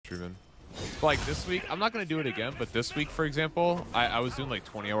driven. But like this week, I'm not gonna do it again. But this week, for example, I was doing like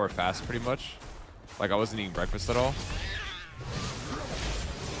 20-hour fast pretty much. Like I wasn't eating breakfast at all.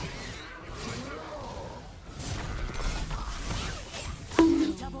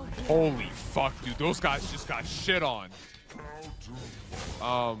 Holy fuck, dude! Those guys just got shit on.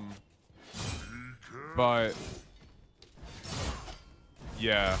 But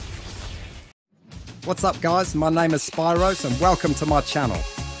yeah. What's up, guys? My name is Spyros and welcome to my channel.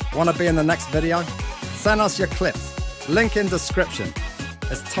 Want to be in the next video? Send us your clips. Link in description.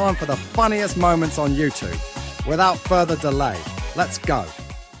 It's time for the funniest moments on YouTube. Without further delay, let's go.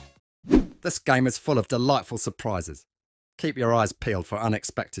 This game is full of delightful surprises. Keep your eyes peeled for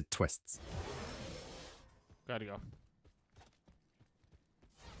unexpected twists. Gotta go.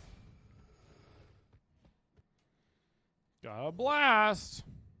 Got a blast.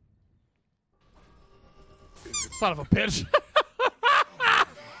 Son of a bitch.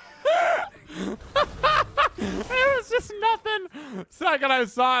 It was just nothing. Second I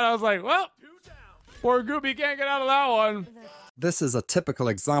saw it, I was like, well, poor Goopy can't get out of that one. This is a typical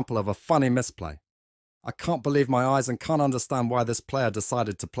example of a funny misplay. I can't believe my eyes and can't understand why this player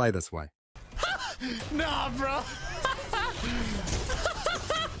decided to play this way. Nah, bro.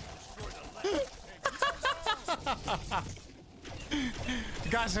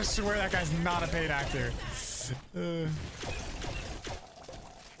 Guys, I swear that guy's not a paid actor.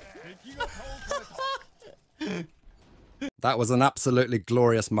 That was an absolutely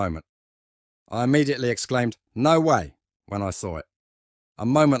glorious moment. I immediately exclaimed, "No way," when I saw it. A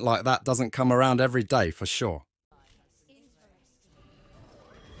moment like that doesn't come around every day for sure.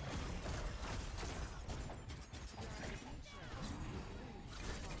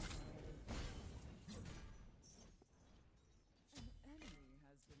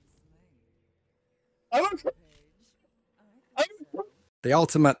 The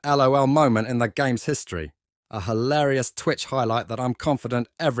ultimate LOL moment in the game's history. A hilarious Twitch highlight that I'm confident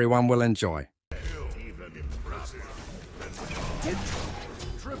everyone will enjoy.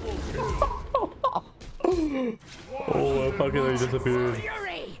 Oh, fucking they disappeared.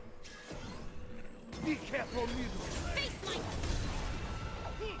 Be careful,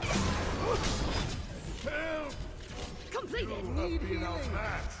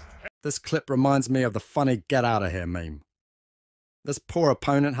 This clip reminds me of the funny "get out of here" meme. This poor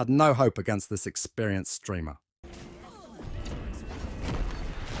opponent had no hope against this experienced streamer.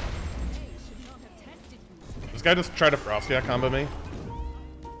 This guy just tried to frosty combo me.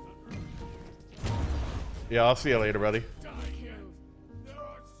 Yeah, I'll see you later, buddy.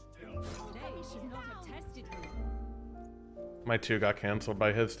 My 2 got cancelled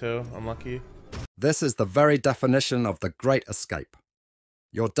by his 2. Unlucky. This is the very definition of the great escape.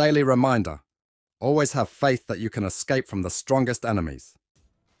 Your daily reminder. Always have faith that you can escape from the strongest enemies.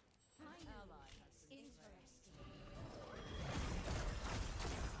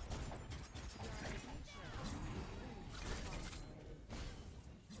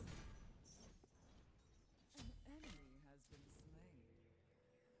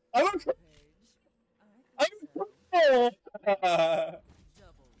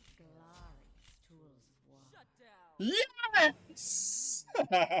 Yes!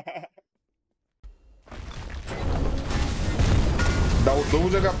 Dá o dobro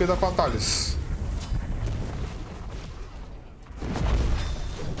de HP da Fatalis.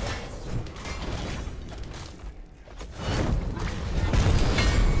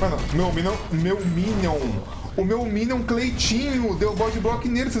 Mano, o meu Minion Cleitinho deu body block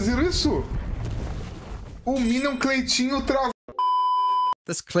nele, vocês viram isso? O Minion Cleitinho travou.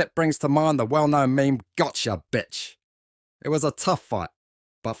 This clip brings to mind the well-known meme, "Gotcha, bitch." It was a tough fight,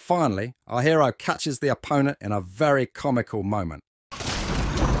 but finally, our hero catches the opponent in a very comical moment.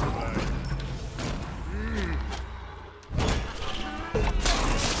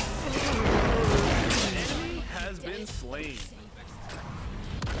 Enemy has been slain.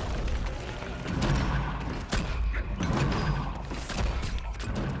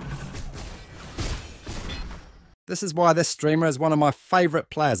 This is why this streamer is one of my favourite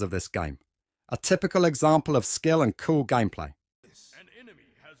players of this game. A typical example of skill and cool gameplay. An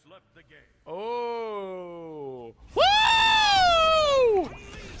enemy has left the game. Oh! Woo!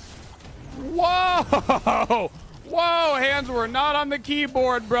 Whoa! Whoa! Hands were not on the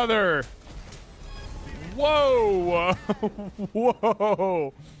keyboard, brother. Whoa!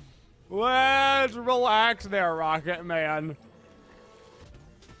 Whoa! Let's relax there, Rocket Man.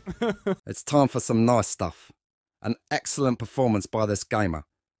 It's time for some nice stuff. An excellent performance by this gamer,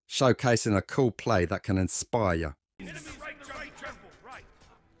 showcasing a cool play that can inspire you. Enemy right, temple, right.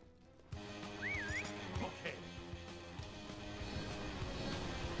 Okay.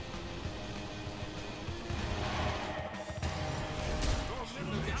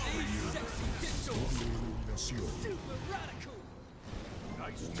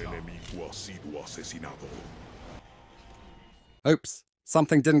 ha sido asesinado. Oops,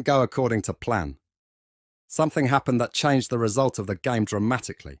 something didn't go according to plan. Something happened that changed the result of the game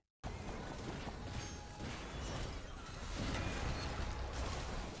dramatically.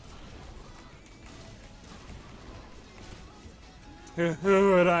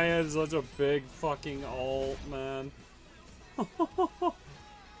 Dude, I had such a big fucking ult, man.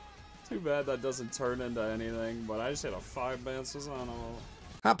 Too bad that doesn't turn into anything, but I just hit a 5-man Susano.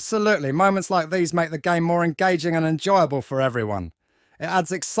 Absolutely, moments like these make the game more engaging and enjoyable for everyone. It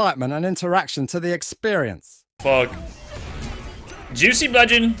adds excitement and interaction to the experience. Fuck. Juicy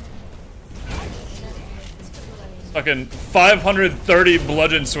bludgeon. Fucking 530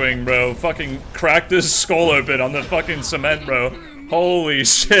 bludgeon swing, bro. Fucking cracked his skull open on the fucking cement, bro. Holy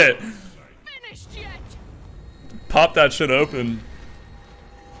shit. Pop that shit open.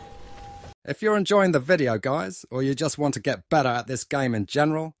 If you're enjoying the video, guys, or you just want to get better at this game in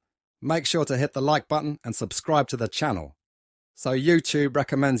general, make sure to hit the like button and subscribe to the channel, so YouTube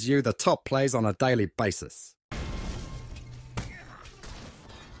recommends you the top plays on a daily basis.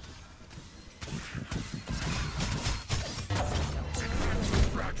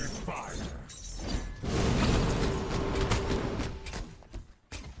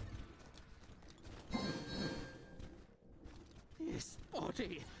 This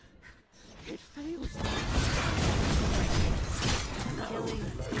body, it fails.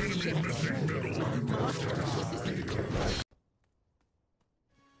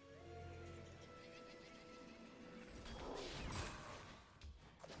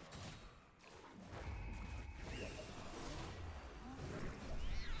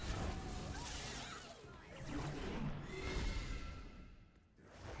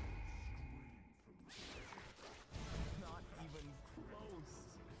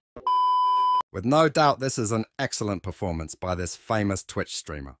 With no doubt, this is an excellent performance by this famous Twitch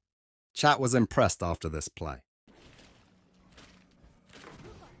streamer. Chat was impressed after this play.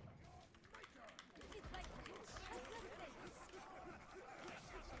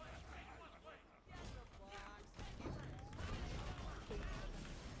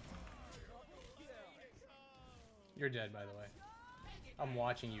 You're dead, by the way. I'm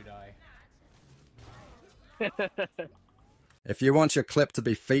watching you die. If you want your clip to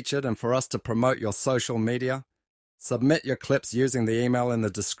be featured and for us to promote your social media, submit your clips using the email in the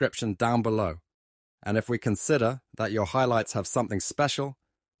description down below. And if we consider that your highlights have something special,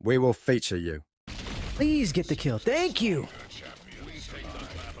 we will feature you. Please get the kill. Thank you.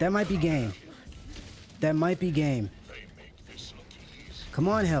 That might be game. That might be game. Come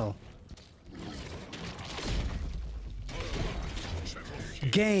on, hell.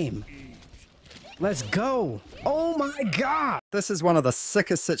 Game. Let's go. Oh my god. This is one of the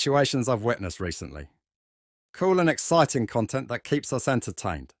sickest situations I've witnessed recently. Cool and exciting content that keeps us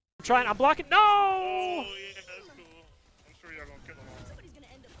entertained. I'm blocking. No! Oh, yeah, that's cool. I'm sure y'all gonna kill them all.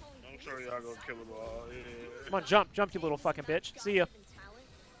 I'm sure y'all gonna kill them all. Yeah. Come on, jump, you little fucking bitch. See ya.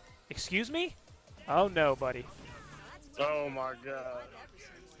 Excuse me? Oh no, buddy. Oh my god.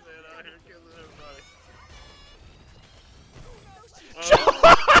 Man out here killing everybody.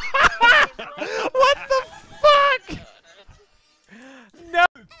 What the fuck? No.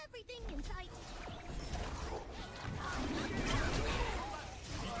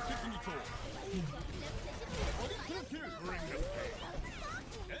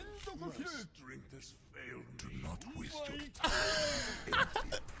 Strength has failed. Do not waste your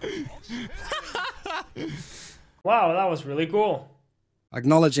time. Wow, that was really cool.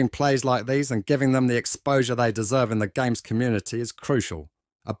 Acknowledging plays like these and giving them the exposure they deserve in the game's community is crucial.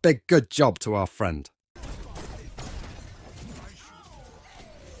 A big good job to our friend.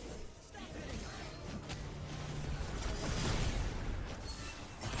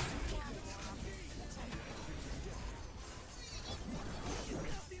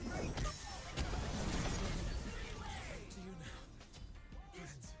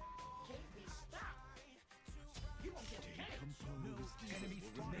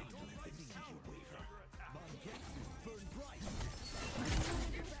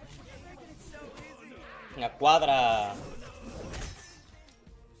 La cuadra.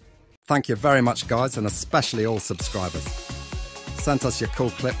 Thank you very much, guys, and especially all subscribers. Send us your cool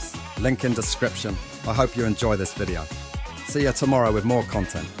clips, link in description. I hope you enjoy this video. See you tomorrow with more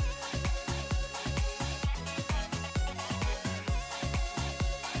content.